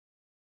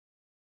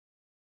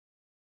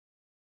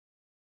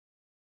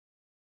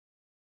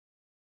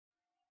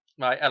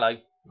Right, hello.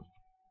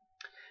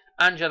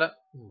 Angela.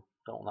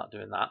 Don't want that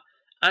doing that.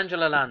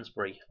 Angela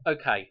Lansbury.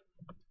 Okay.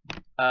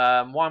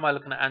 Why am I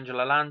looking at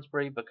Angela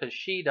Lansbury? Because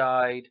she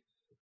died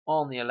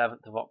on the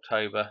 11th of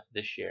October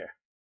this year.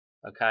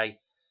 Okay.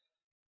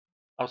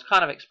 I was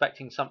kind of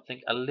expecting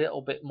something a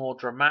little bit more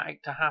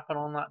dramatic to happen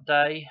on that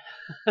day.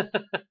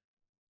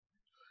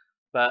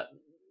 But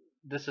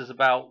this is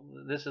about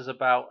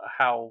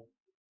how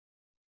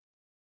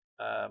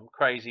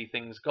crazy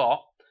things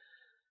got.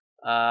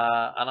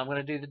 And I'm going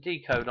to do the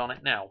decode on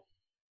it now.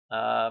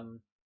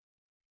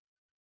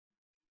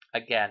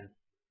 Again,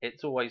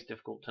 it's always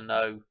difficult to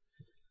know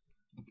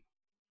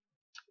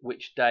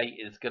which date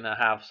is going to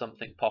have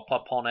something pop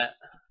up on it,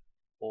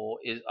 or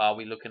are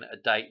we looking at a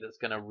date that's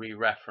going to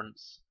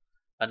re-reference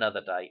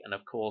another date. And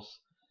of course,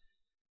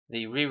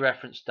 the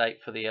re-reference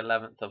date for the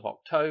 11th of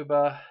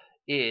October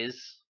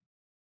is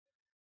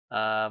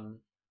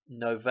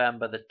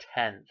November the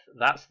 10th.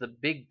 That's the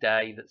big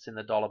day that's in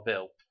the dollar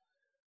bill.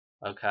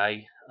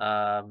 Okay,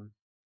 the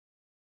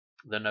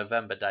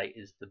November date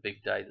is the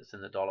big day that's in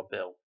the dollar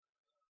bill.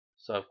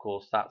 So of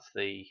course that's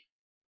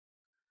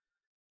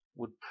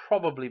would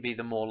probably be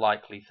the more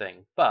likely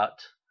thing.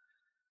 But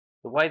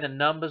the way the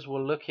numbers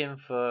were looking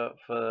for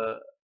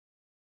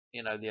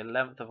you know, the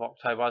 11th of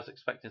October, I was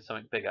expecting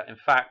something bigger. In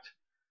fact,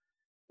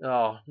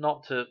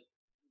 not to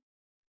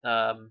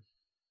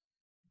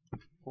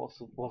what's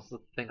the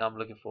thing I'm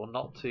looking for?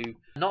 Not to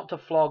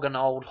flog an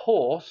old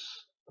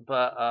horse,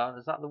 but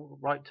is that the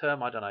right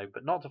term? I don't know.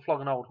 But not to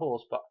flog an old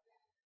horse, but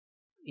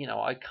you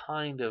know, I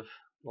kind of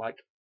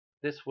like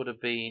this would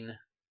have been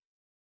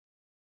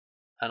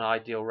an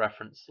ideal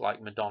reference,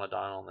 like Madonna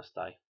dying on this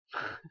day.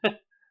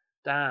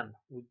 Dan,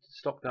 we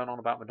stopped going on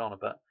about Madonna,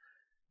 but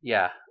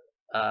yeah,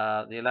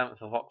 the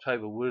 11th of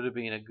October would have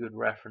been a good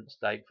reference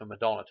date for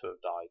Madonna to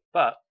have died.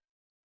 But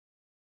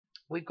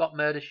we've got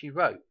Murder, She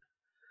Wrote.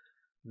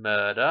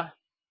 Murder,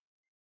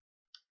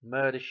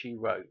 She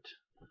Wrote.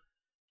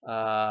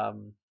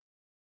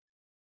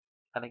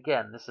 And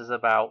again, this is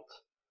about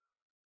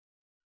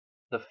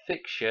the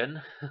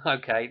fiction.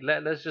 Okay,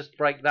 let's just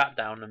break that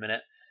down a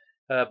minute.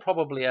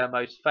 Probably her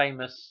most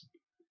famous,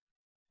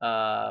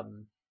 I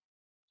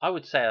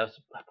would say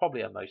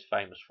probably her most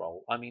famous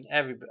role. I mean,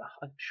 I'm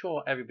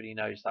sure everybody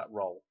knows that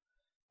role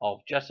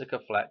of Jessica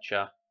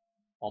Fletcher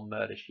on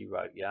Murder, She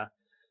Wrote, yeah?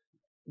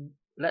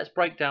 Let's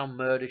break down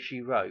Murder,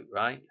 She Wrote,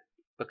 right?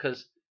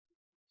 Because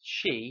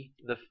she,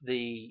 the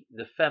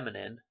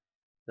feminine,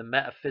 the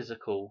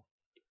metaphysical,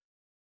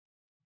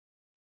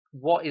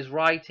 what is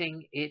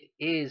writing? It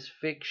is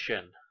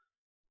fiction,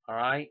 all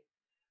right?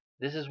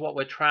 This is what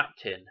we're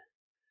trapped in.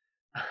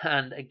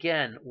 And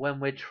again, when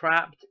we're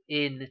trapped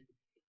in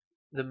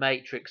the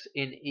Matrix,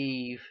 in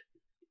Eve,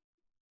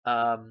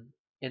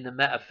 in the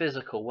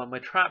metaphysical, when we're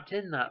trapped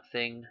in that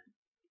thing,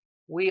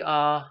 we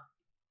are,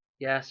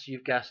 yes,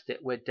 you've guessed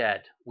it, we're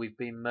dead. We've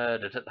been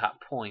murdered at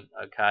that point,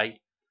 okay?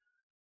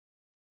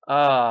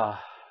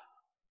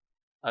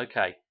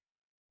 Okay.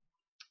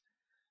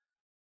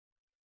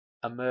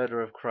 A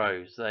Murder of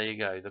Crows. There you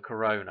go. The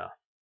Corona.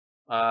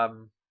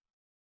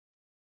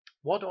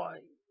 What do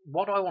I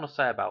want to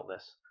say about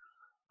this?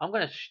 I'm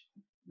going to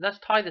let's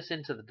tie this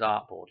into the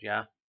dartboard.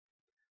 Yeah.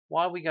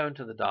 Why are we going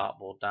to the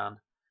dartboard, Dan?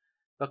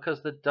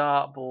 Because the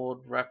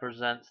dartboard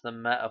represents the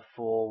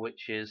metaphor,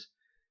 which is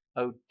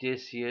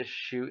Odysseus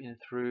shooting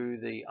through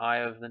the eye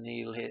of the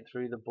needle, hit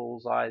through the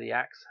bullseye, the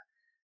axe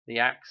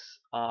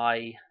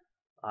eye.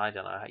 I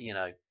don't know. You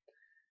know.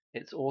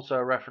 It's also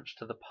a reference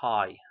to the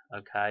pie.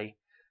 Okay.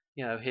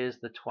 You know, here's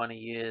the 20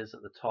 years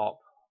at the top,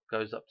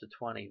 goes up to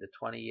 20. The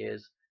 20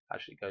 years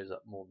actually goes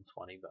up more than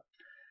 20, but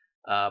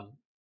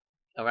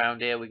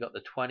around here we got the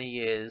 20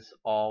 years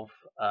of,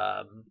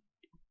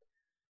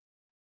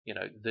 you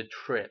know, the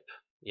trip,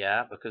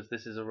 yeah, because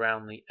this is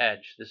around the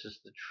edge. This is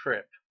the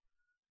trip.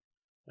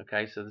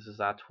 Okay, so this is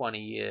our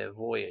 20-year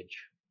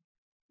voyage.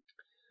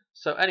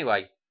 So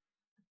anyway,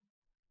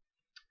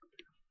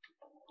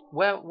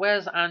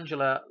 where's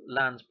Angela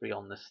Lansbury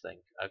on this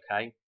thing?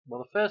 Okay,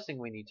 well, the first thing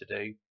we need to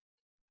do,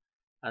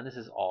 and this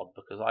is odd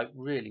because I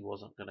really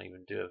wasn't going to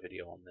even do a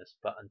video on this,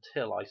 but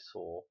until I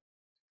saw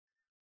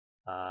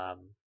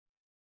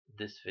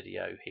this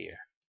video here.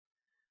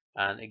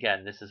 And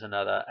again, this is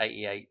another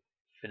 88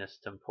 finis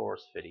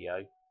temporis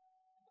video.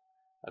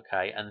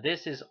 Okay, and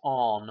this is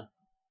on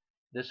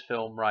this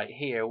film right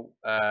here,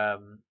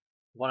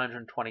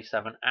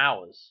 127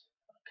 hours.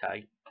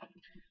 Okay,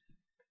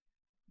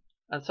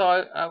 and so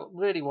I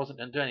really wasn't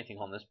going to do anything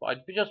on this, but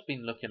I'd just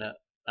been looking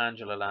at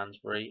Angela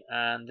Lansbury,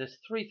 and this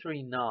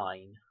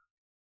 339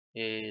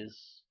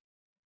 is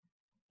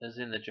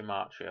in the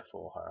gematria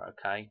for her.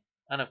 Okay,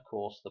 and of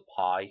course the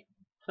pi.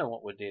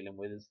 What we're dealing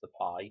with is the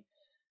pi,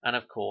 and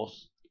of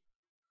course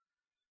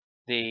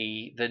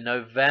the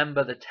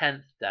November the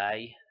 10th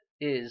day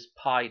is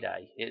Pi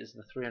Day. It is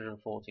the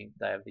 314th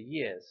day of the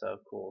year, so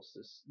of course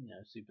it's, you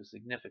know, super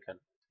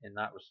significant in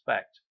that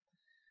respect.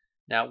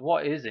 Now,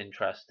 what is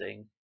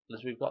interesting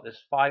is we've got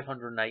this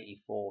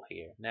 584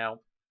 here.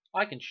 Now,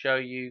 I can show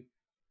you.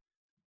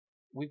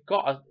 We've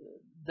got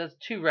there's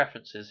two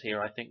references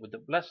here, I think. With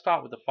the, let's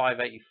start with the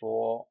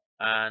 584,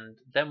 and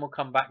then we'll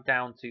come back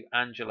down to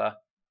Angela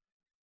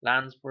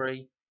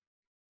Lansbury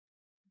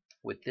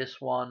with this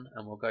one,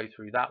 and we'll go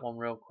through that one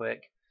real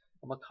quick.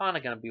 And we're kind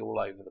of going to be all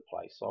over the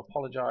place, so I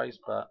apologise,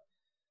 but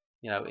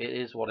you know, it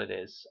is what it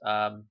is.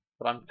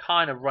 But I'm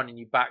kind of running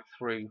you back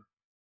through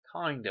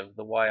kind of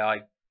the way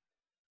I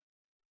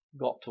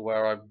got to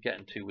where I'm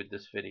getting to with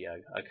this video.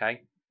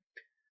 Okay,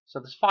 so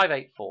there's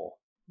 584.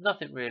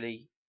 Nothing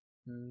really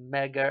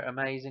mega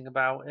amazing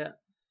about it.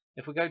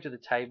 If we go to the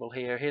table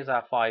here, here's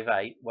our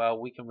 5/8. Well,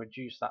 we can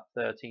reduce that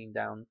 13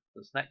 down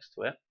that's next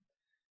to it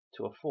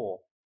to a 4.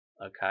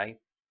 Okay,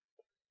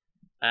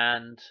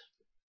 and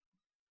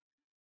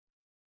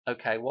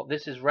okay, what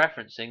this is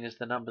referencing is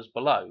the numbers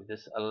below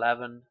this: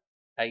 11,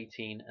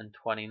 18, and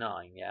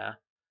 29. Yeah,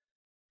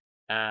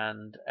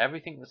 and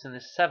everything that's in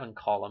this 7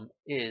 column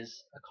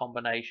is a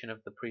combination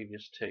of the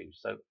previous two.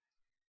 So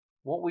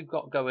what we've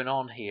got going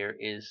on here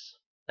is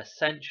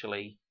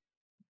essentially,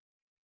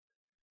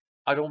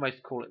 I'd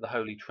almost call it the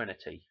Holy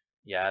Trinity.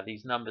 Yeah,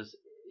 these numbers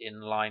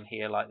in line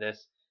here like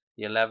this,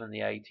 the 11,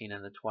 the 18,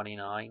 and the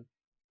 29.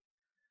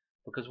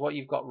 Because what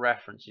you've got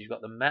referenced, you've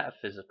got the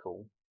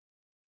metaphysical,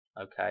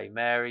 okay,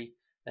 Mary,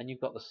 then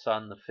you've got the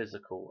Son, the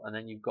physical, and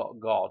then you've got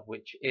God,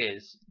 which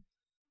is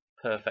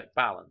perfect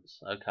balance,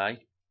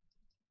 okay?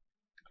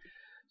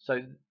 So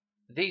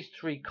these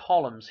 3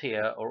 columns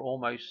here are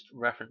almost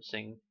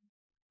referencing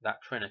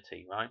that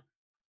Trinity, right?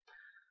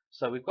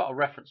 So we've got a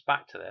reference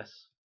back to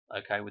this,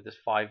 okay, with this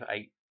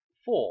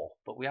 584,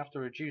 but we have to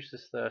reduce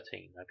this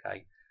 13,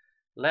 okay?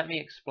 Let me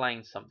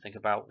explain something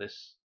about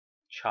this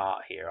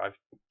chart here.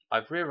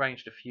 I've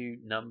rearranged a few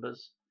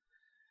numbers.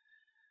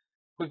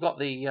 We've got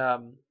the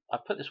I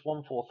put this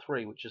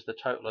 143, which is the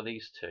total of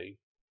these two,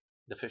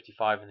 the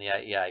 55 and the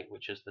 88,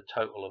 which is the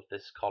total of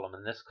this column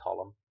and this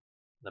column.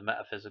 The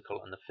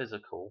metaphysical and the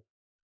physical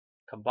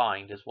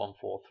combined is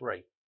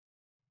 143.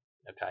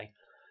 Okay.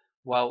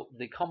 Well,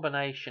 the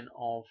combination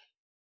of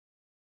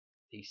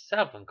the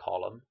 7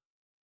 column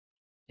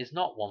is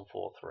not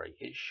 143.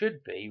 It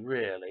should be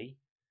really,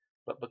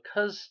 but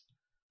because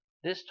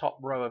this top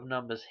row of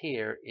numbers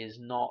here is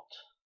not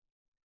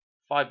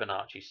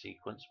Fibonacci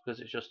sequence, because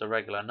it's just a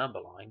regular number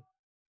line,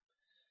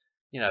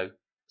 you know,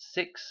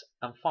 6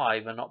 and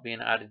 5 are not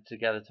being added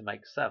together to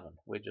make 7.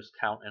 We're just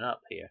counting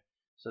up here.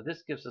 So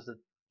this gives us a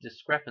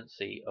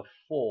discrepancy of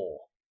 4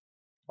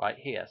 right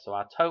here. So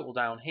our total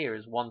down here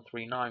is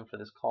 139 for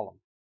this column,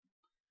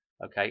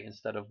 okay,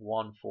 instead of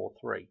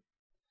 143.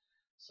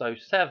 So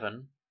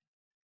 7,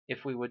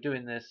 if we were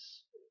doing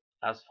this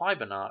as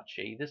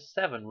Fibonacci, this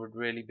 7 would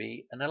really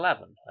be an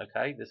 11,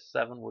 okay? This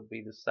 7 would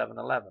be the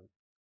 711.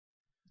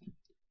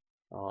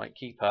 Alright,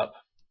 keep up.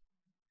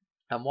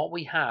 And what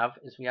we have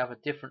is we have a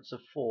difference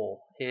of 4.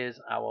 Here's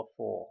our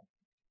 4,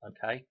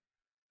 okay?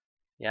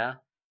 Yeah,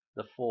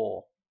 the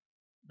 4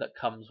 that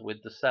comes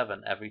with the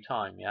 7 every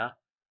time, yeah?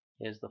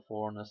 Here's the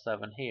 4 and the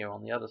 7 here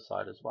on the other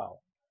side as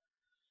well.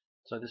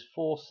 So this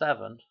 4,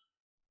 7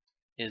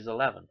 is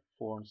 11.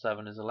 4 and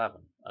 7 is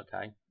 11,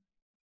 okay?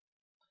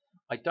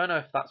 I don't know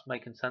if that's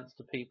making sense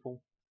to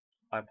people.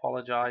 I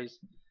apologize.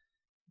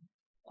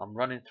 I'm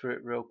running through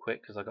it real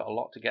quick because I've got a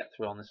lot to get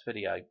through on this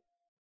video.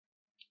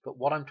 But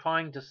what I'm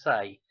trying to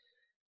say,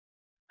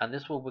 and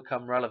this will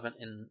become relevant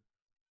in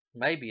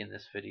maybe in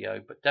this video,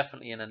 but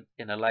definitely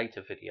in a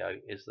later video,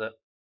 is that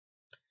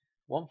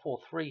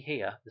 143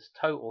 here, this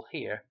total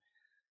here,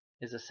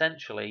 is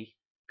essentially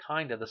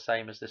kind of the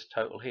same as this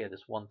total here,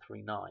 this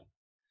 139.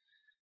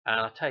 And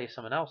I'll tell you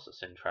something else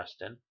that's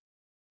interesting,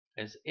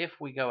 is if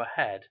we go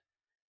ahead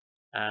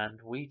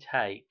and we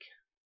take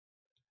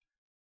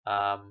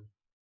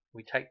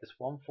this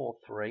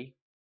 143,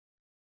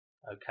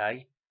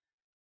 okay,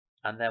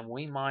 and then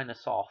we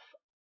minus off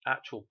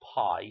actual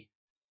pi,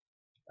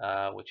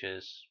 which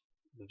is,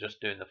 we're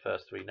just doing the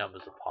first 3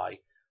 numbers of pi,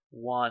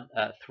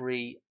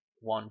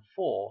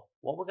 314.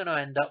 What we're going to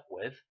end up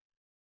with,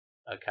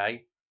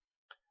 okay,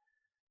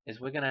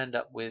 is we're going to end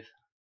up with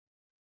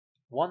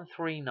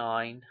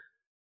 139,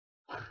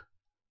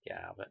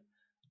 yeah, but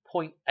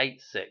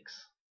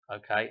 0.86,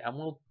 okay, and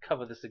we'll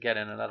cover this again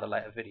in another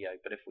later video.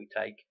 But if we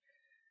take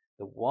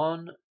the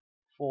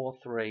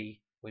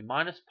 143, we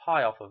minus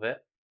pi off of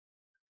it,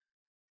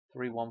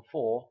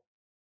 314,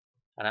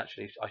 and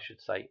actually I should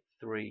say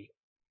 3.14,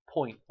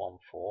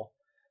 so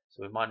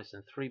we're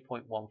minusing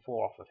 3.14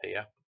 off of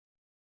here,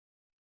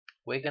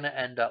 we're going to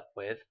end up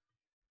with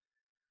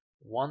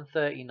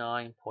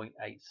 139.86.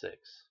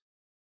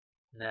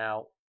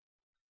 Now,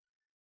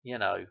 you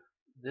know,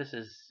 this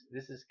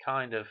is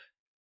kind of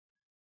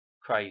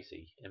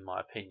crazy in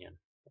my opinion,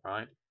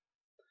 right?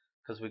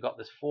 Because we've got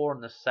this 4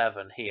 and the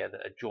 7 here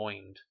that are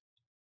joined,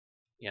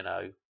 you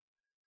know,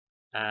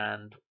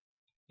 and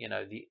you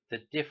know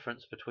the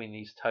difference between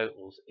these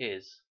totals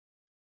is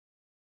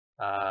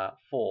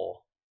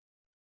 4,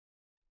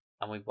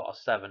 and we've got a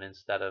 7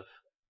 instead of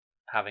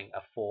having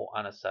a 4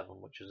 and a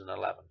 7, which is an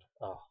 11.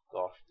 Oh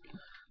gosh.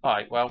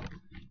 Alright, well,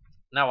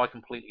 now I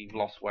completely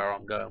lost where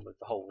I'm going with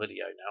the whole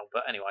video now,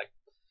 but anyway,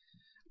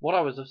 what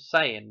I was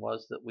saying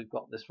was that we've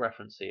got this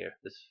reference here,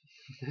 this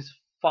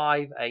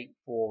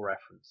 584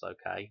 reference,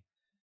 okay,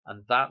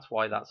 and that's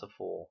why that's a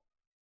 4,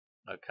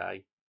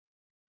 okay.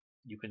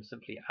 You can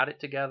simply add it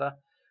together,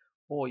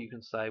 or you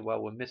can say,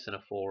 well, we're missing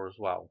a 4 as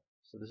well.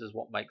 So this is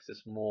what makes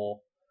this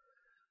more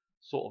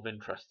sort of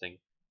interesting.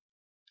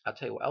 I'll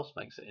tell you what else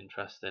makes it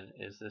interesting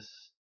is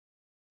this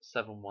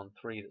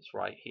 713 that's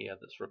right here,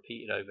 that's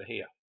repeated over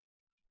here,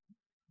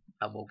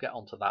 and we'll get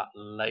onto that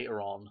later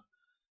on.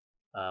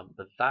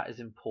 But that is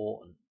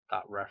important,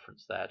 that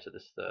reference there to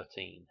this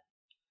 13.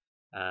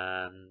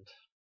 And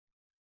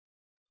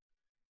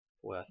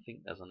well, I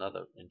think there's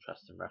another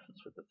interesting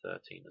reference with the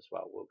 13 as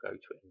well. We'll go to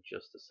it in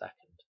just a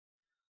second.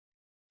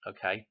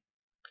 Okay.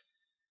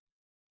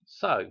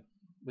 So,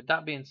 with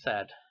that being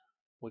said,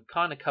 we've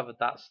kind of covered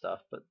that stuff,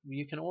 but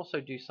you can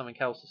also do something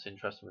else that's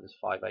interesting with this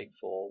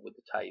 584 with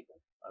the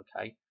table.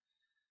 Okay.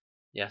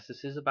 Yes,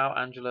 this is about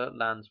Angela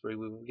Lansbury.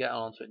 We will get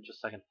on to it in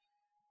just a second.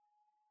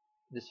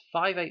 This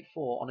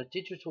 584 on a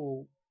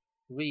digital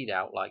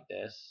readout like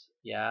this,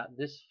 yeah,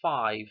 this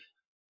 5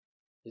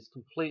 is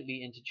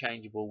completely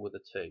interchangeable with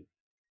a 2.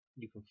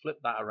 You can flip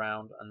that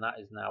around and that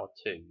is now a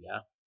 2,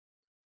 yeah.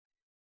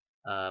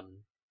 I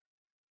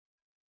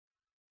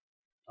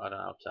don't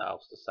know how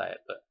else to say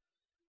it, but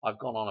I've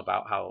gone on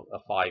about how a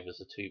 5 is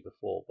a 2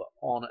 before, but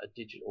on a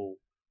digital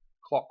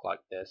clock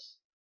like this,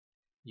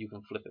 you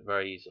can flip it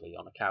very easily.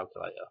 On a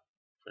calculator,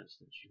 for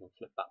instance, you can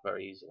flip that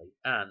very easily.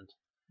 And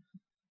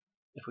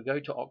if we go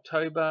to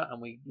October and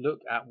we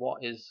look at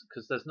what is,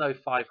 because there's no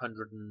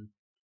 584th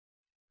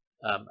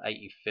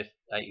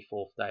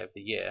day of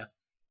the year,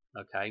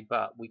 okay,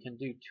 but we can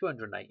do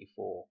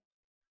 284.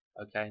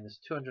 Okay, and this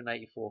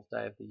 284th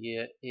day of the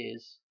year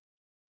is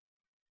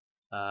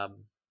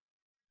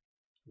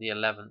the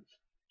 11th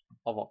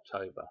of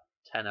October,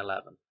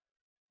 10/11.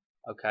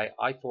 Okay,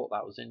 I thought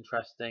that was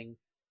interesting,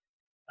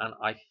 and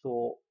I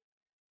thought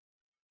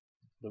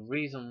the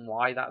reason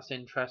why that's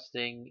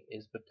interesting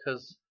is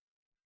because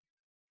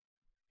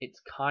it's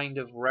kind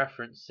of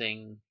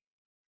referencing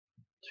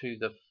to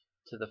the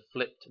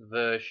flipped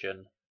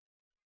version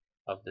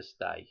of this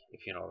day,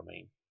 if you know what I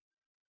mean.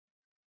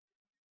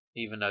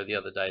 Even though the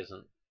other day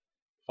isn't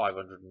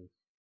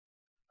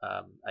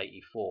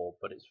 584,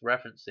 but it's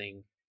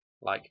referencing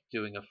like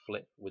doing a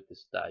flip with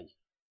this day.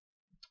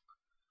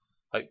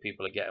 Hope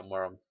people are getting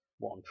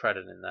what I'm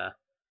treading in there.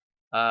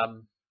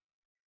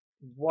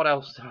 What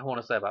else do I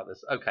want to say about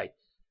this? Okay,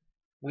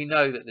 we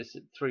know that this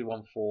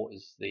 314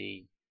 is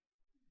the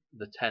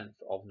 10th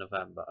of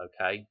November.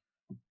 Okay,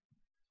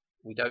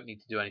 we don't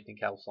need to do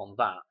anything else on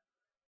that.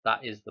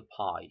 That is the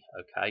pi.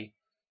 Okay,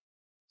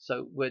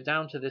 so we're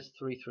down to this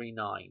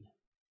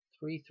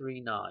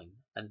 339,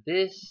 and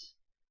this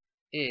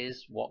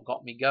is what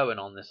got me going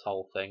on this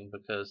whole thing,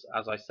 because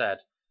as I said,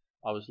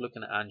 I was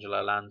looking at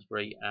Angela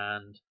Lansbury,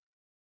 and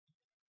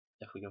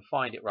if we can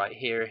find it right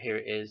here, here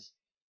it is,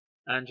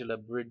 Angela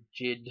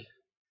Brigid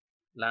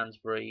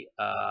Lansbury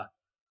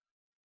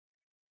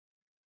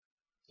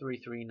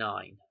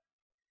 339.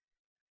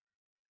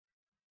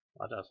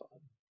 I don't know.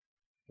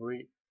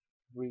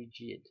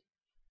 Brigid.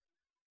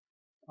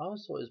 I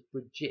always thought it was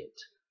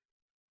Bridget.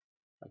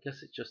 I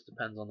guess it just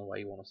depends on the way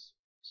you want to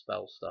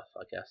spell stuff,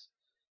 I guess.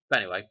 But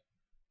anyway,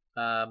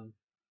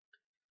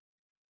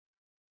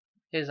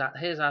 here's our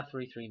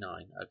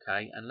 339,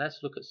 okay? And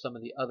let's look at some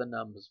of the other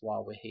numbers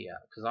while we're here,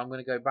 because I'm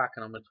going to go back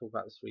and I'm going to talk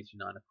about this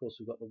 339. Of course,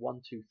 we've got the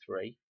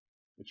 123,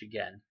 which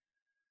again,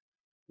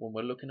 when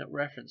we're looking at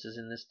references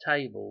in this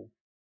table,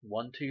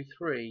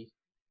 123,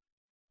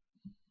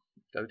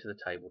 go to the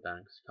table, Dan,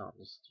 because you can't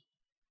just,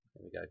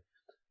 there we go.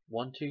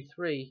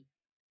 123,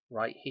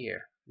 right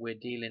here, we're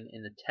dealing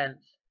in the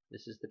 10th.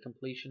 This is the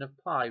completion of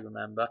pi,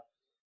 remember,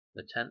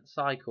 the 10th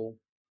cycle,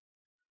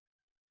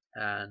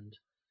 and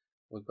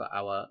we've got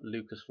our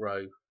Lucas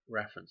Rowe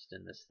referenced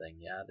in this thing.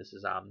 Yeah, this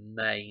is our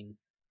main,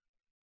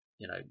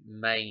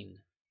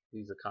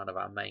 these are kind of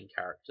our main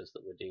characters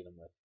that we're dealing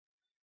with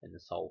in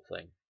this whole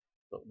thing.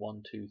 But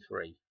 1 2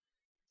 3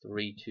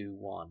 3 2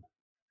 1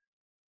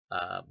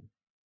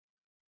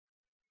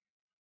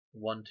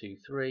 1 2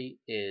 3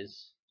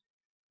 is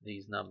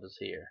these numbers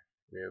here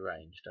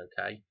rearranged.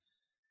 Okay,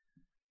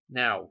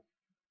 now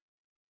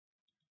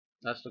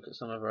let's look at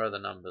some of our other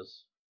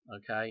numbers.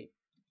 Okay,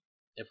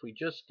 if we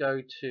just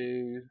go to,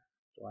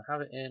 do I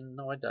have it in?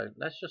 No, I don't.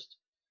 Let's just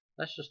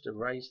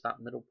erase that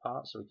middle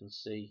part so we can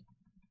see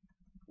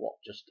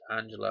what just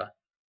Angela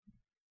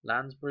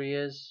Lansbury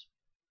is.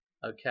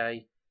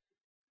 Okay,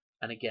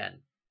 and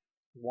again,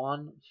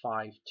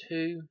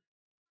 152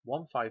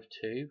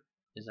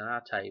 is in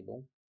our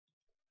table,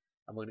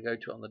 and we're going to go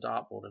to it on the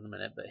dartboard in a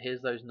minute, but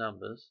here's those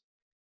numbers.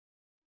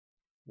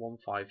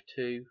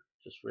 152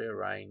 just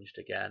rearranged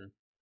again,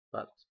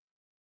 but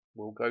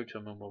we'll go to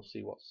them and we'll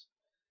see what's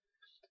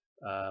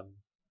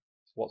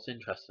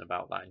interesting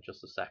about that in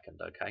just a second.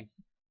 Okay,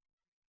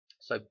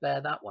 so bear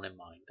that one in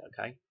mind.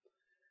 Okay,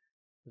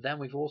 then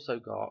we've also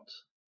got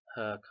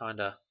her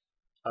kind of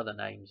other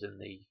names in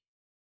the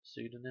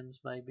pseudonyms,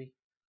 maybe.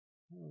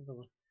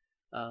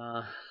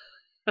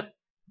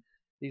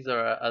 These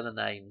are her other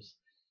names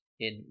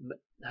in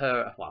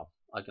her, well,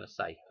 I'm going to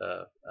say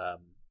her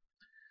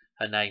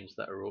names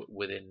that are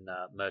within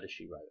Murder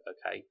She Wrote.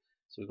 Okay,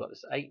 so we've got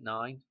this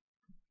 8-9.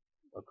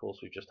 Of course,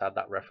 we've just had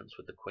that reference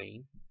with the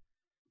Queen.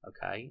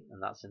 Okay,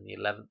 and that's in the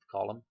 11th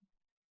column.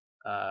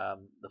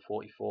 The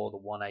 44, the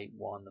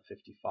 181, the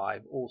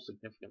 55, all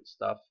significant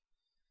stuff.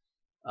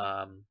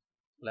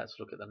 Let's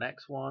look at the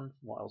next one.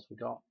 What else we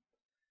got?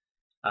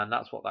 And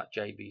that's what that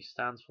JB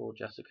stands for,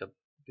 Jessica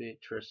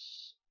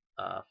Beatrice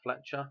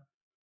Fletcher.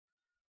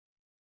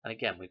 And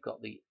again, we've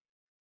got the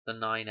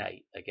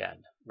 9-8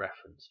 again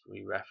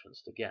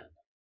referenced again.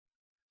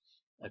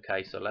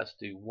 Okay, so let's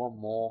do one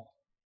more,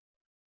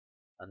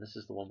 and this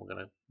is the one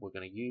we're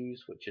gonna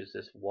use, which is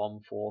this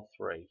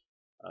 143.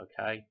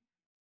 Okay,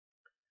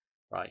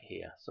 right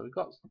here. So we've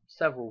got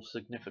several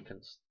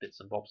significant bits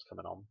and bobs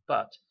coming on,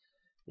 but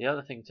the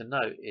other thing to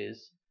note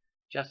is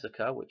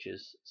Jessica, which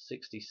is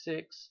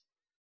 66,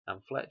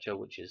 and Fletcher,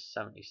 which is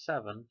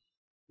 77.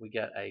 We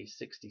get a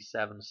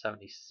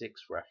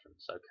 67-76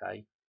 reference.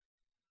 Okay,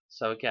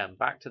 so again,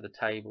 back to the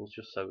tables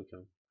just so we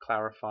can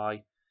clarify.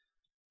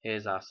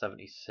 Here's our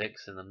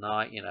 76 in the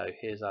night,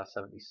 here's our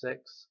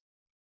 76.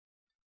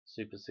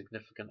 Super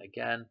significant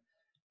again.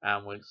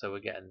 And so we're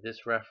getting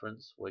this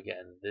reference, we're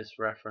getting this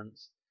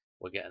reference,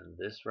 we're getting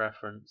this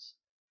reference,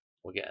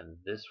 we're getting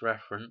this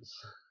reference.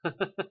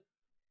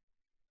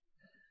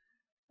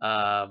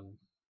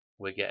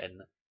 We're getting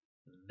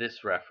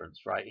this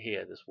reference right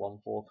here, this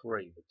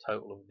 143, the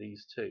total of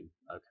these two.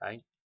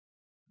 Okay,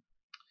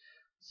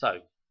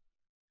 so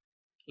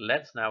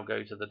let's now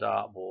go to the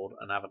dartboard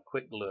and have a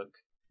quick look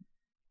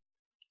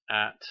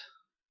at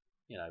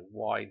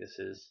why this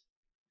is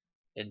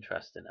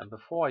interesting. And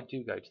before I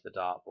do go to the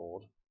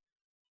dartboard,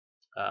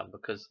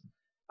 because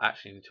I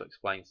actually need to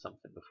explain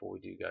something before we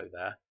do go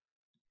there,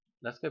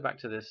 let's go back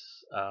to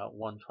this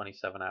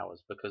 127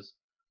 hours, because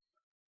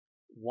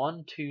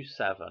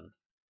 127,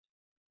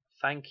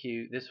 thank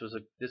you, this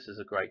is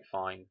a great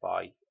find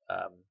by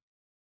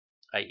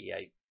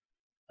 88.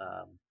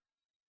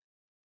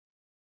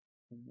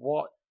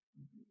 What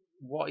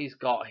he's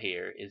got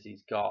here is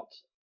he's got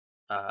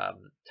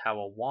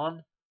Tower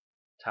 1,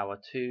 Tower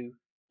 2,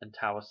 and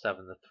Tower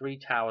 7, the three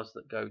towers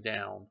that go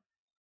down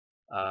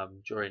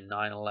during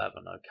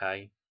 9/11.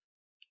 Okay,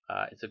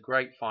 it's a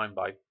great find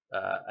by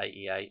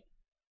 88.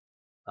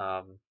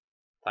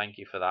 Thank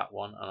you for that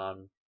one,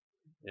 and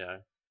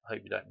I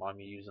hope you don't mind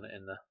me using it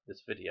in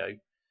this video.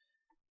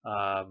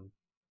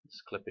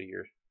 This clip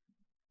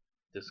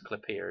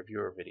here of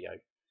your video.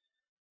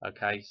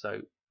 Okay,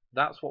 so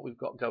that's what we've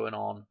got going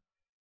on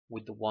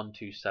with the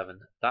 127.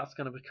 That's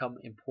going to become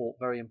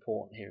very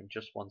important here in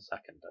just 1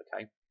 second.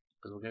 Okay,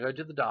 because we're going to go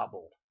to the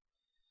dartboard.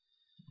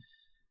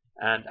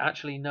 And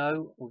actually,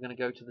 no, we're going to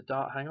go to the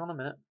dart. Hang on a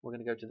minute. We're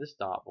going to go to this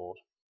dartboard.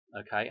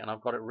 Okay, and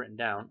I've got it written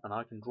down, and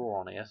I can draw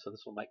on here, so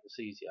this will make this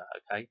easier.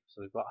 Okay,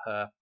 so we've got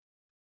her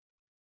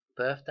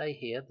birthday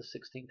here, the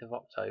 16th of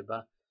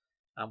October,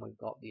 and we've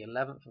got the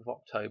 11th of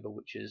October,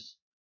 which is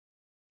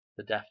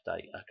the death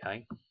date.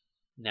 Okay,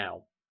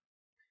 now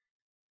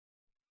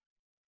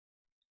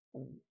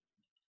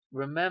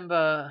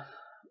remember,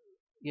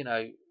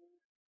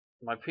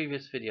 my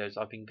previous videos,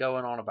 I've been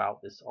going on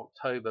about this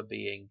October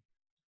being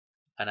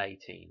an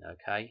 18.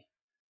 Okay,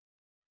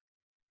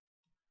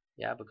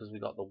 yeah, because we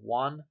got the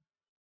 1,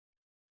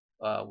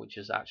 which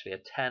is actually a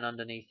 10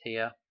 underneath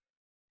here,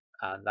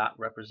 and that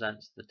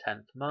represents the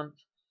 10th month,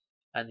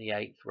 and the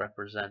 8th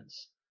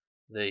represents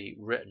the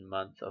written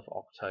month of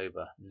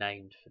October,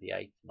 named for the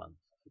 8th month.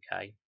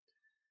 Okay,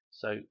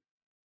 so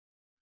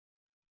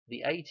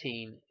the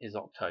 18 is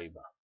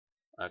October.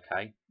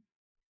 Okay,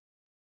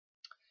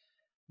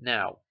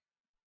 now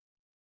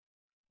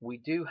we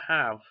do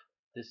have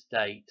this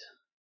date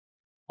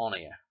on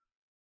here.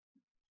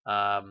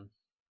 I'm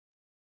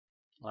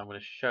going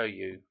to show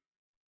you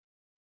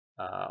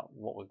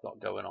what we've got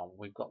going on.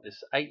 We've got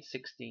this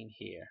 8/16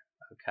 here,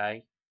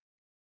 okay,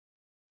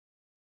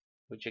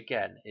 which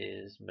again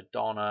is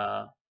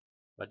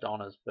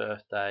Madonna's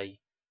birthday,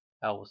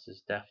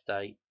 Elvis's death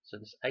date. So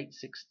this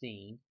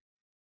 8/16,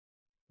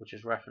 which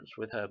is referenced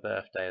with her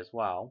birthday as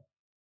well,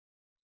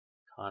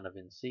 kind of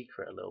in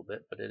secret a little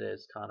bit, but it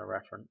is kind of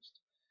referenced,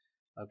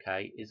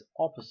 okay, is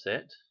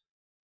opposite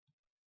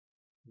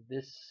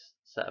this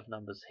set of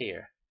numbers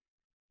here,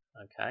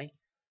 okay,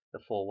 the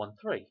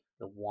 413,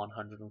 the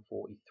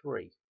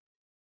 143.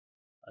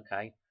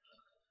 Okay,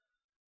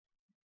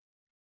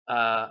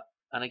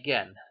 and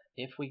again,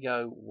 if we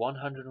go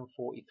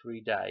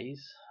 143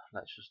 days,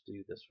 let's just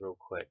do this real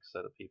quick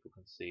so that people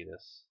can see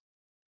this.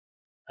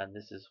 And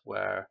this is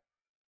where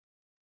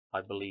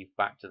I believe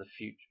Back to the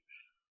Future.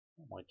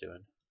 What am I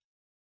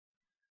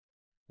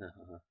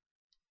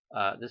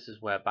doing? This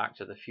is where Back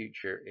to the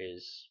Future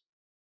is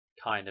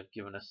kind of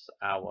giving us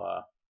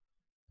our.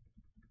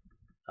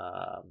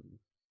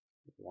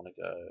 We want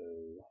to go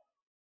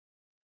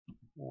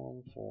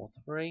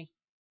 143,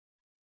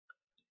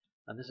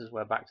 and this is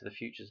where Back to the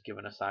Future is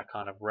giving us our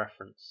kind of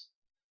reference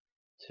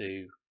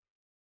to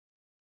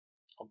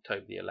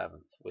October the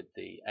 11th with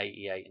the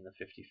 88 and the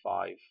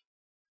 55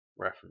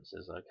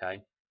 references.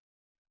 Okay,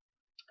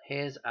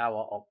 Here's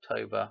our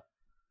October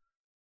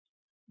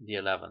the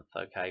 11th.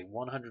 Okay,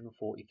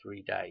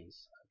 143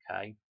 days.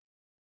 Okay,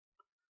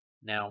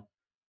 now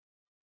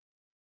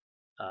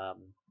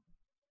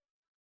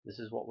this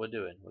is what we're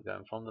doing. We're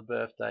going from the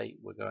birthday,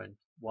 we're going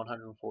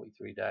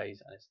 143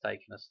 days, and it's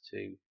taken us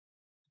to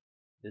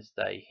this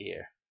day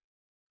here.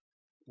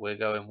 We're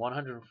going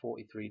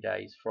 143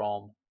 days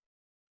from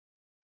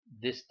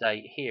this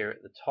date here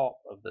at the top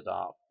of the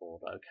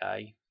dartboard.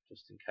 Okay,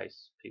 just in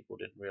case people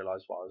didn't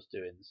realize what I was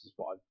doing,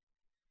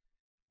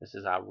 this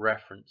is our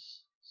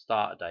reference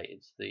start date.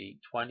 It's the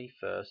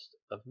 21st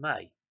of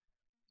May.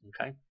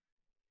 Okay,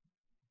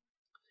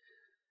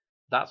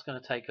 that's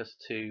going to take us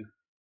to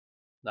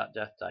that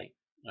death date.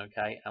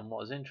 Okay, and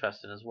what is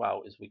interesting as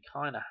well is we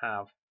can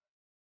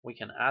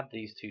add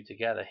these two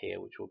together here,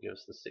 which will give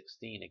us the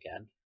 16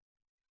 again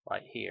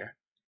right here.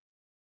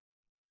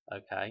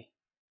 Okay,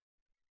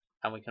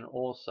 and we can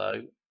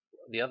also,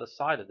 the other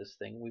side of this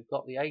thing, we've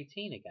got the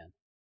 18 again.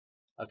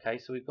 Okay,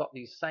 so we've got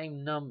these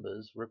same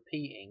numbers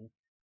repeating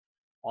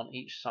on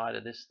each side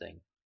of this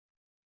thing,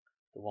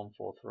 the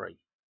 143.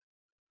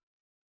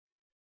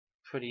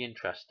 Pretty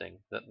interesting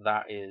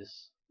that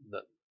is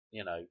that,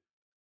 you know,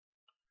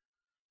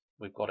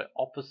 we've got it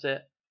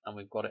opposite and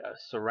we've got it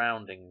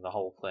surrounding the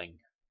whole thing.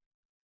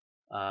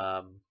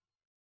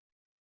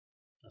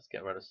 Let's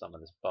get rid of some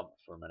of this bump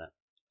for a minute,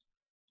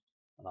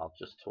 and I'll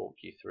just talk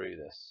you through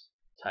this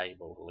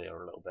table here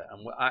a little bit.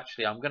 And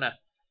actually,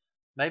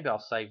 maybe I'll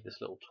save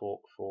this little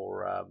talk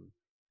for what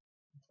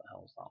the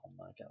hell's that on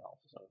there? Get that off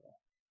over.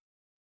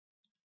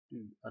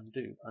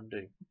 Undo.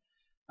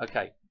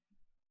 Okay,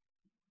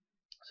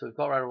 so we've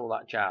got rid of all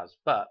that jazz,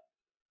 but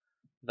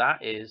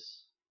that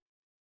is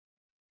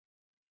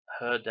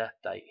her death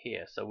date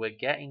here. So we're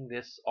getting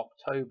this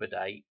October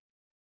date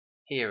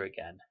here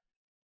again.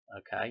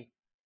 Okay.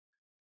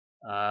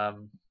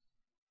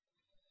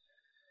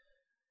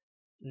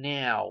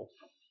 Now,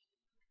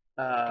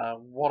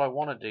 what I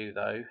want to do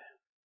though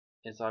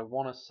is I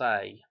want to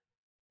say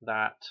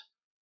that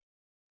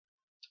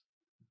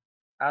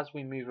as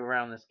we move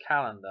around this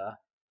calendar,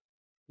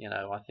 you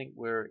know, I think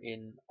we're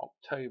in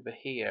October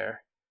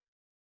here,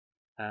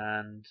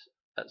 and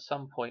at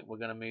some point we're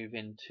going to move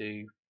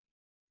into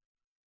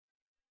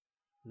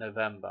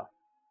November.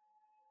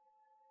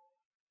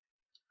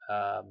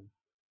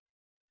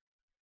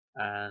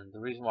 And the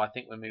reason why I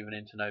think we're moving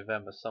into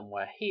November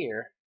somewhere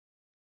here,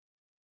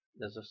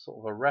 there's a sort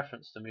of a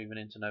reference to moving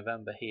into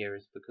November here,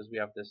 is because we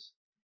have this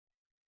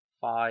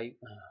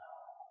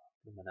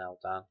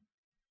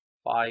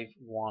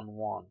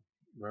 511.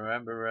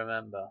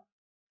 Remember,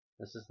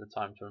 this is the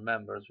time to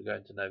remember as we go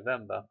into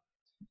November,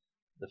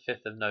 the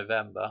 5th of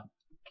November.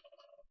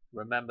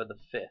 Remember the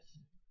 5th.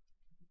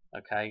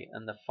 Okay,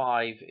 and the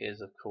 5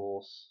 is, of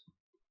course,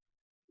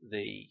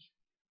 the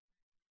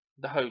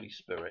Holy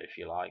Spirit, if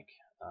you like,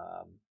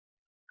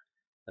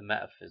 the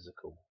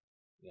metaphysical.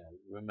 You know,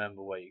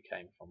 remember where you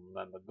came from.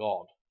 Remember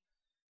God.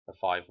 The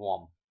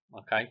 5-1.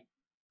 Okay.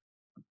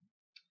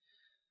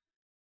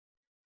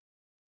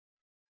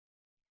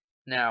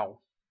 Now,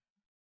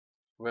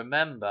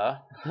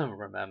 remember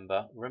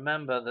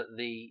that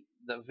the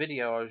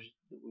video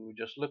that we were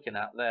just looking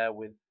at there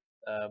with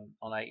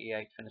on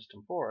 88 finis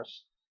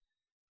temporis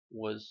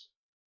was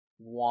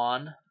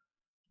 1,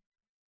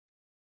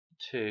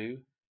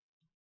 2,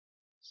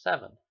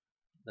 7.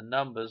 The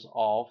numbers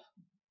of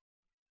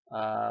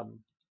that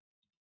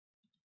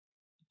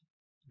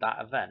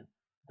event,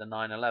 the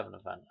 9/11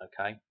 event.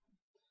 Okay,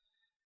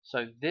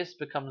 so this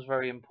becomes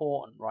very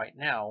important right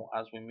now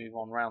as we move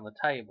on around the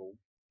table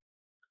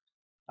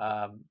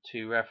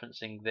to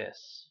referencing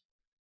this.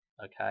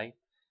 Okay,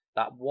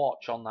 that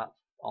watch on that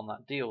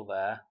deal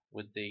there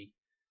with the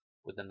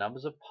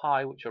numbers of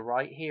pi, which are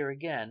right here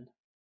again.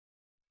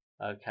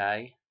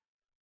 Okay,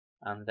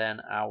 and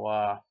then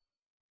our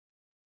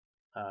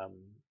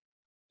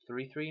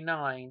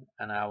 339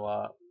 and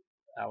our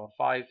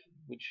 5,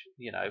 which,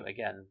 you know,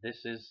 again,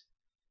 this is,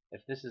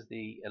 if this is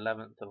the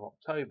 11th of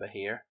October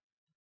here,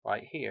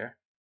 right here,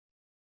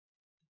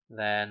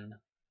 then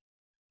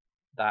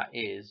that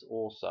is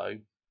also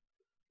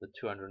the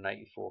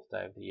 284th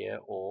day of the year,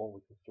 or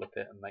we can flip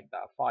it and make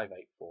that a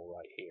 584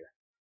 right here.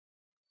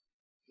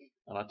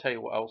 And I'll tell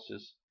you what else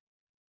is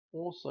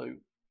also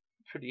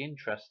pretty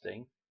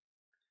interesting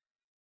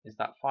is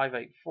that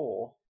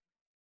 584.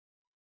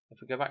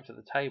 If we go back to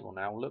the table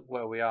now, look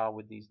where we are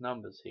with these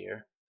numbers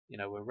here. You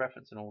know, we're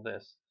referencing all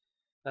this.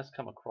 Let's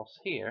come across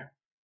here,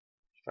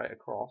 straight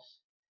across.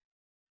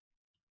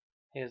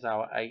 Here's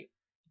our 8.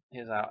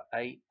 Here's our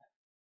 8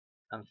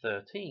 and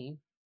 13.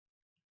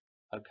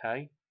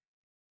 Okay.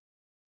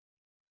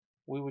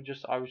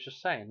 I was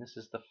just saying, this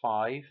is the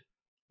 5,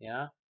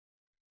 yeah,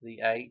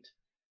 the 8,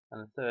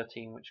 and the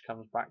 13, which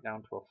comes back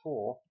down to a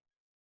 4.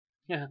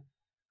 Yeah,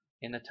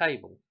 in the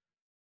table.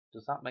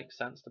 Does that make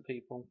sense to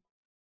people?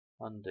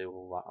 Undo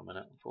all that a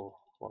minute.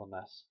 What a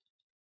mess.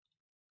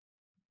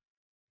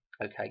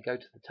 Okay, go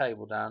to the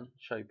table down,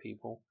 show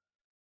people.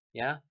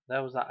 Yeah,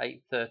 there was that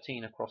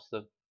 813 across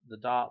the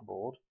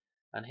dartboard,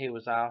 and here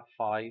was our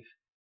 5,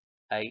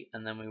 8,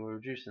 and then we were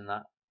reducing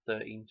that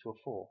 13 to a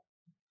 4.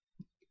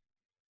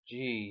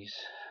 Jeez,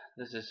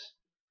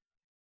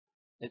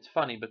 it's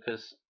funny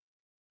because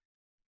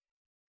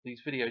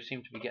these videos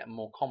seem to be getting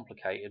more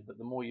complicated, but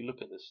the more you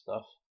look at this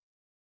stuff,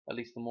 at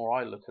least the more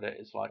I look at it,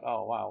 it's like,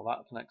 oh wow,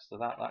 that connects to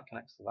that, that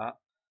connects to that.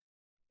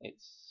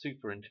 It's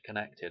super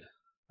interconnected.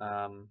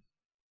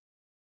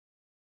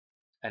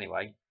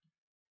 Anyway,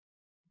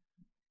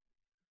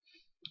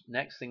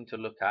 next thing to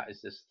look at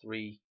is this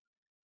 3.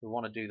 We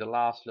want to do the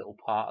last little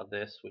part of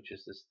this, which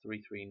is this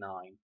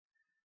 339.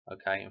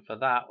 Okay, and for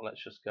that,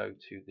 let's just go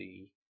to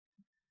the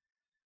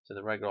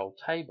regular old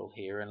table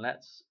here, and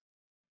let's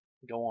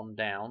go on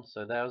down.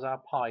 So there's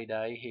our pi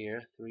day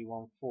here,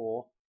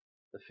 314,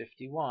 the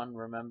 51.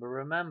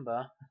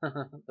 Remember,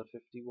 the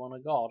 51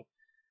 of God.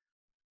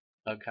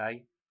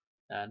 Okay,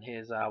 and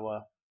here's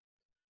our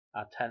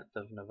 10th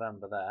of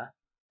November there.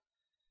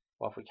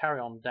 Well, if we carry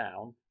on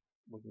down,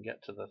 we can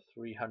get to the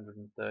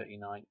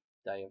 339th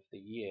day of the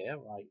year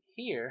right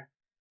here,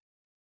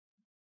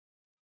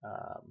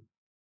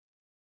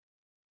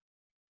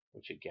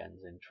 which again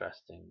is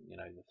interesting. You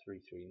know, the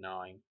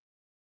 339,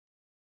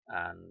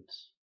 and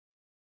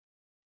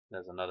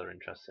there's another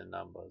interesting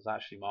number. It's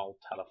actually my old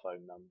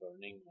telephone number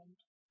in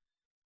England,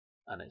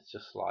 and it's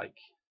just like,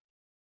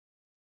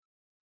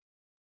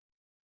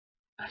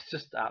 it's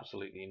just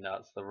absolutely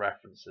nuts. The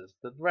references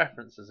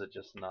are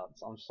just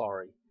nuts. I'm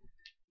sorry.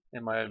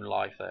 In my own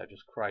life, they're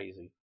just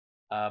crazy.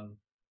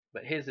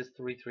 But here's this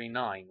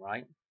 339,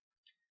 right?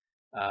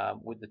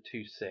 With the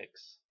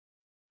 26.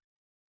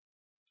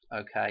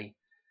 Okay.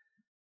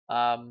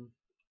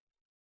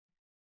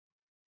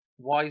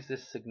 Why is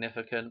this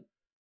significant?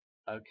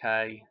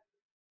 Okay.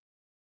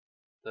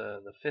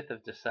 The 5th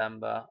of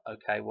December.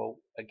 Okay. Well,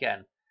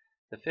 again,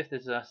 the 5th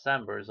of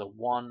December is a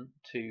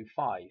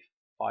 125,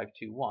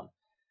 521.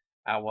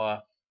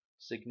 Our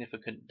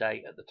significant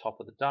date at the top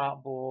of the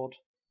dartboard.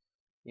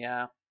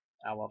 Yeah.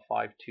 Our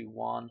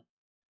 521.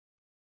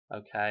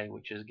 Okay,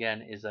 which is,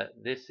 again, is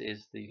this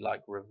is the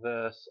like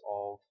reverse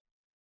of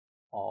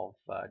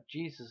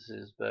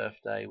Jesus's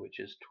birthday, which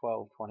is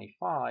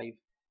 1225.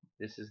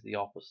 This is the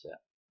opposite.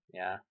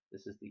 Yeah,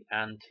 this is the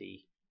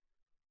anti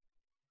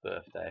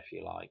birthday, if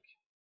you like.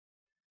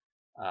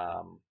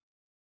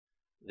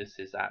 This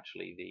is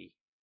actually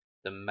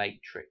the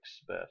matrix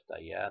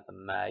birthday. Yeah, the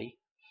May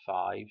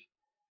 5,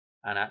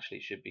 and actually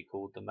it should be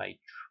called the May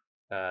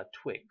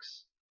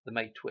Twix. The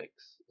May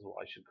Twix is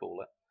what I should call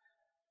it,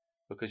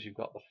 because you've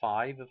got the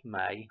 5 of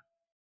May,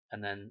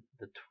 and then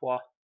the twa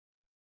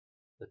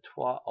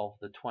of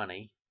the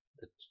 20.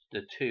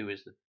 The 2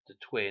 is the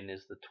twin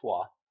is the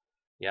twa.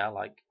 Yeah,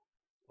 like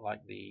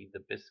the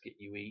biscuit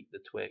you eat, the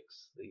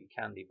Twix, the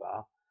candy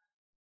bar,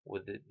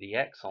 with the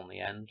X on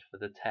the end for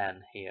the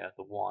 10 here.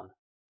 The 1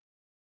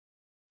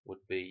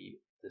 would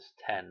be this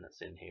 10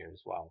 that's in here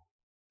as well.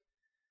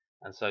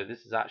 And so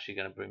this is actually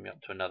going to bring me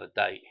up to another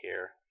date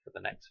here for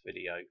the next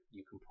video.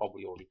 You can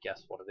probably already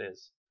guess what it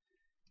is.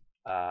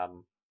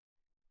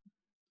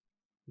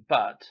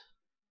 But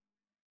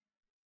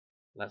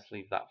let's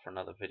leave that for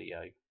another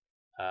video.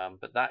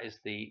 But that is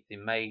the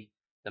May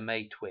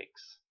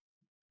Twix,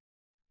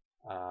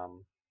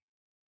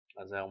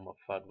 as Elmer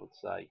Fudd would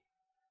say.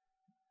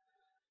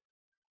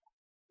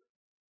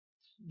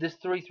 This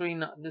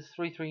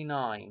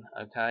 339,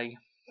 okay.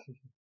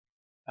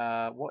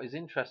 What is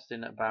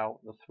interesting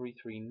about the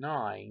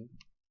 339?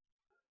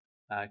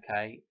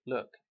 Okay,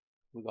 look,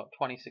 we've got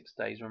 26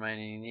 days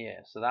remaining in the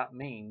year, so that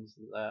means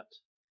that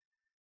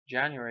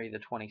January the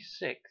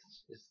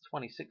 26th is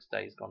 26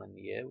 days gone in the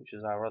year, which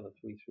is our other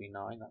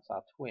 339. That's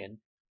our twin.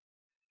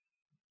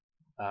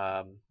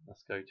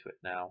 Let's go to it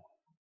now.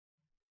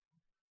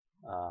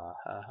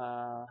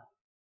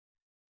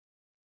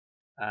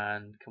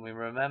 And can we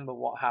remember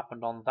what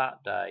happened on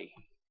that day?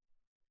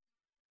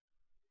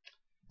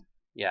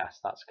 Yes,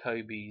 that's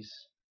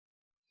Kobe's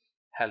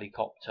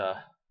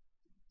helicopter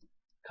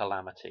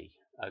calamity.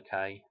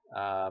 Okay.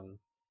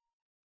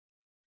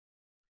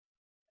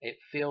 It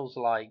feels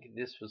like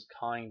this was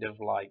kind of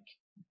like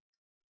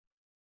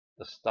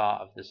the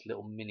start of this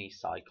little mini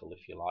cycle,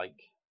 if you like.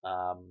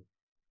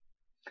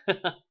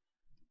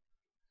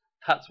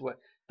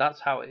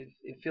 That's how it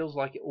feels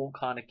like it all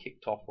kind of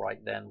kicked off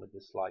right then, with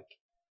this like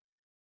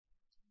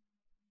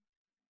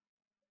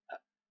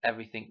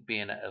everything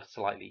being at a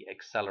slightly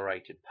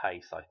accelerated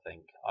pace. I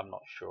think, I'm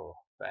not sure,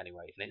 but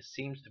anyway, and it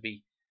seems to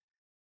be,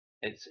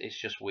 it's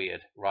just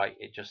weird, right?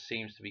 It just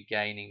seems to be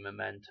gaining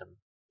momentum.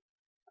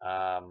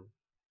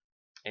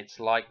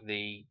 It's like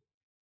the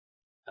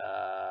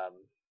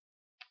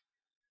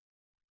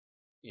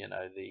you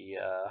know, the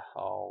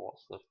oh,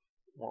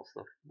 what's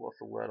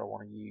the word I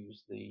want to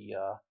use? The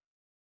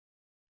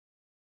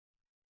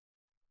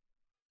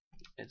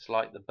it's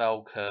like the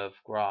bell curve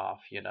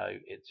graph. You know,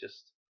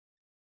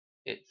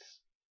 it's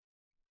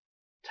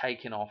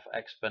taking off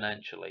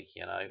exponentially.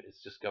 You know,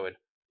 it's just going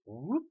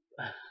whoop.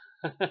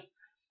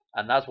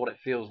 And that's what it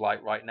feels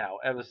like right now.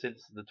 Ever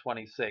since the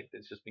 26th,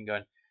 it's just been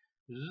going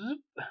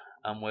zoop,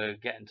 and we're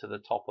getting to the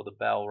top of the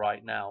bell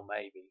right now,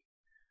 maybe.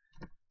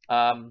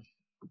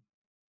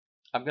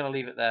 I'm going to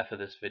leave it there for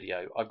this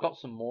video. I've got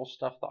some more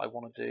stuff that I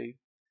want to do,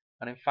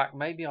 and in fact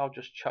maybe I'll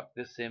just chuck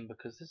this in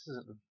because this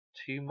isn't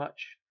too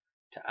much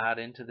to add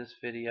into this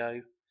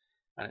video,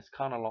 and it's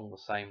kind of along the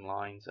same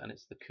lines, and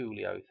it's the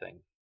Coolio thing,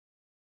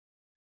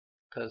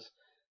 because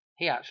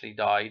he actually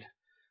died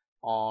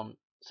on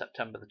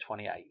September the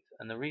 28th,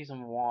 and the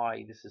reason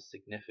why this is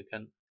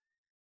significant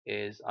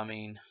is, I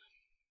mean,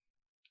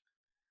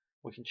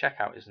 we can check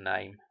out his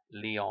name,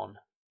 Leon.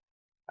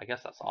 I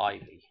guess that's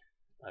Ivy.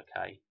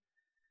 Okay,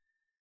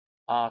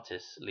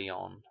 artist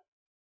Leon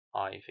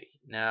Ivy.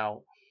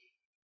 Now,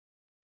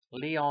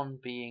 Leon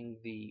being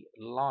the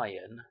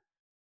lion,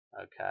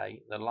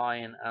 okay, the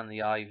lion and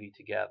the ivy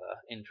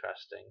together,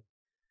 interesting.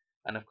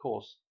 And of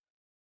course,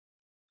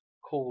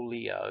 cool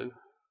Leo,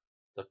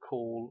 the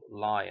cool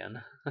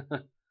lion,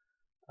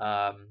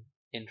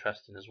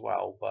 interesting as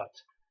well. But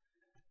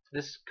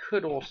this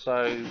could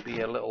also be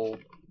a little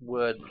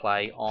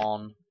wordplay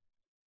on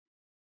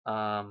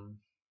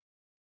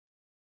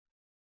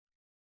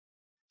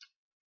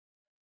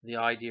the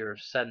idea of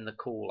send the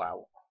call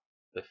out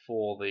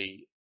before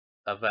the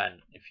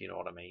event, if you know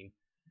what I mean.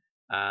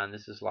 And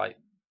this is like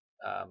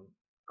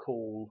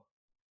cool,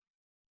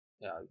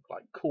 you know,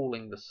 like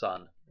cooling the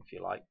sun, if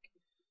you like,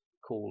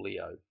 cool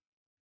Leo.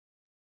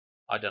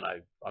 I don't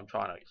know, I'm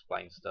trying to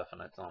explain stuff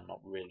and I'm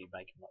not really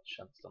making much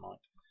sense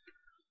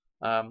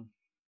tonight.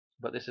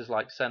 But this is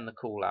like send the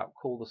call out,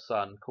 cool the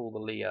sun, cool the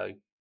Leo.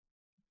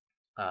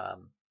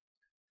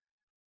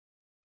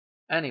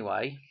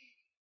 Anyway,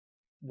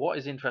 what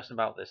is interesting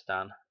about this,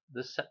 Dan?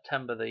 This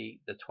September the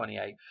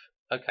 28th.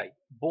 Okay,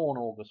 born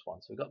August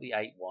 1, so we've got the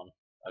 8-1.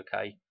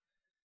 Okay,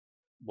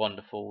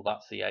 wonderful.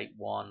 That's the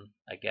 8-1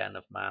 again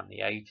of man.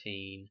 The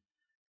 18,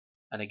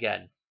 and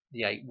again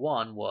the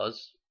 8-1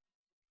 was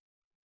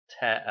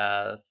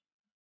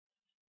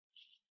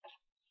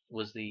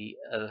the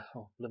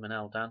oh blimmin'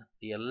 hell, Dan,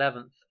 the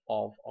 11th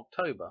of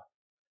October.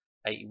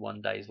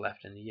 81 days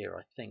left in the year,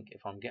 I think,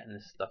 if I'm getting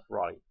this stuff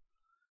right.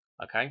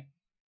 Okay.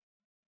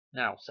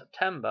 Now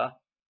September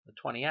the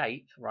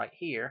 28th, right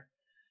here.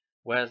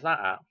 Where's that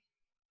at?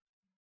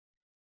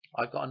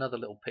 I've got another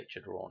little picture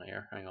drawn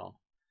here. Hang on.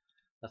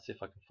 Let's see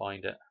if I can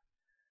find it.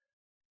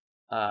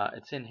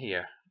 It's in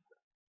here.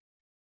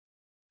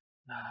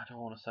 I don't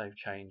want to save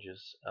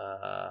changes.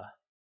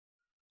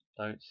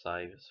 Don't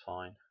save, it's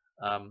fine.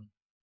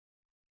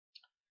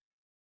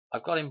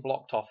 I've got him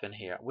blocked off in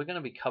here. We're going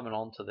to be coming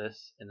on to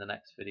this in the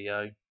next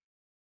video.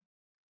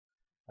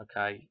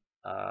 Okay.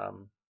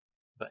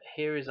 But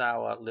here is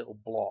our little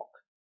block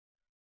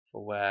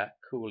for where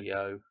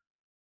Coolio,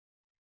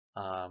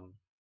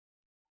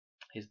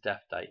 his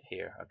death date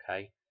here.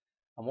 Okay.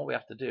 And what we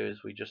have to do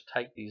is we just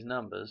take these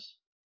numbers,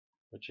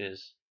 which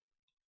is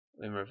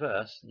in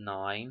reverse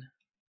 9,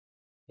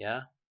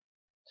 yeah,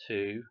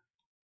 2,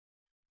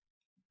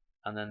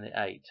 and then the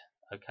 8.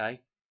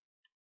 Okay.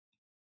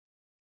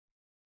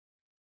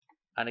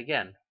 And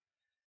again,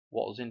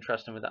 what was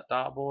interesting with that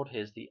dartboard,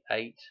 here's the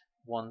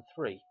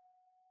 813.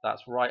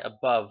 That's right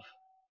above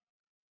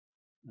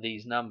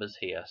these numbers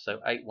here. So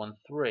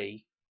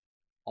 813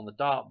 on the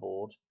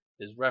dartboard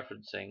is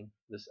referencing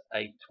this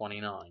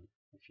 829,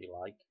 if you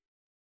like.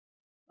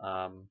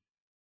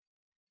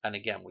 And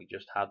again, we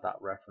just had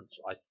that reference.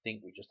 I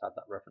think we just had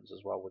that reference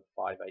as well with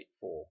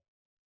 584.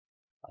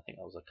 I think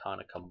that was a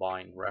kind of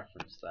combined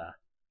reference there.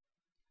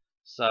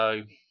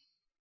 So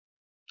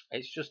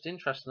it's just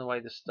interesting the way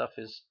this stuff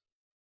is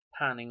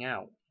panning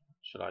out,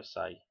 should I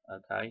say.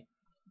 Okay.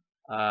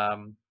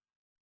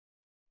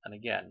 And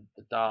again,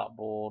 the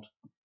dartboard,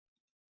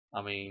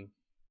 I mean,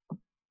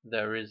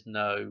 there is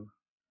no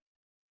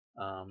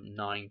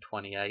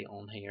 928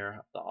 on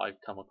here that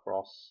I've come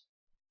across.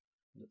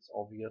 It's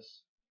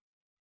obvious.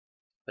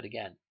 But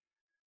again,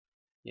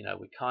 you know,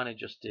 we kind of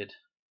just did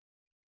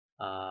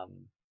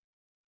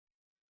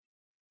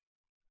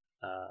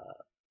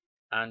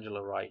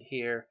Angela right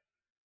here,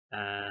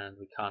 and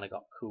we kind of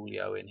got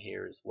Coolio in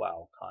here as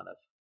well, kind of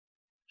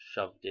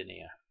shoved in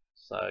here.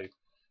 So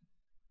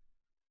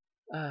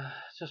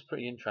it's just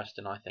pretty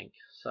interesting, I think.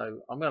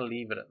 So I'm going to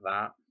leave it at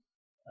that.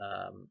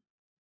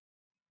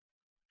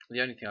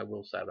 The only thing I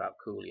will say about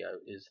Coolio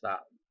is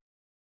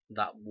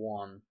that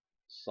one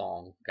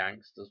song,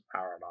 Gangsta's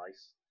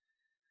Paradise,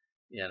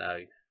 you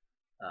know,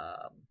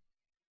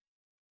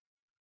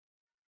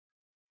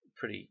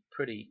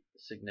 pretty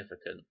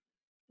significant.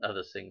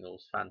 Other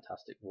singles,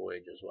 Fantastic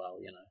Voyage as well,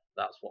 you know,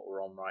 that's what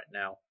we're on right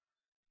now.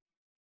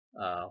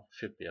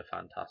 Should be a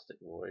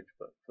fantastic voyage,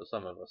 but for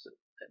some of us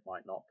it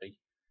might not be.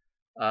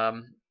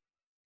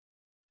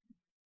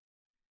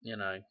 You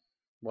know,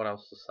 what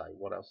else to say?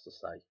 What else to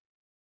say?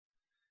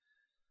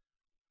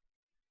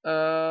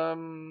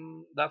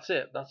 That's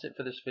it. That's it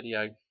for this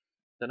video.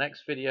 The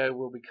next video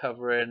we'll be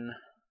covering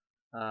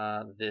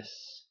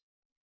this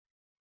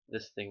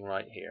thing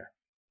right here.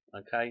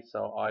 Okay,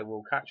 so I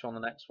will catch you on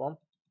the next one,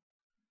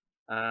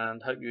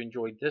 and hope you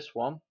enjoyed this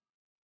one.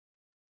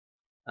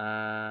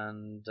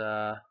 And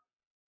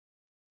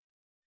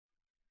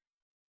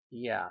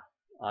yeah,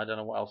 I don't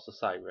know what else to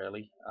say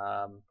really.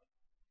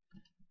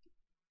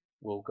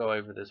 We'll go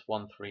over this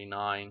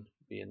 139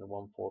 be in the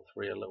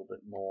 143 a little bit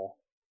more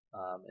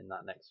in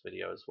that next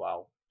video as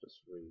well. Just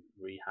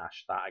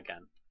rehash that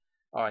again.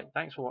 Alright,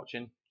 thanks for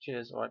watching.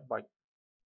 Cheers. Alright, bye.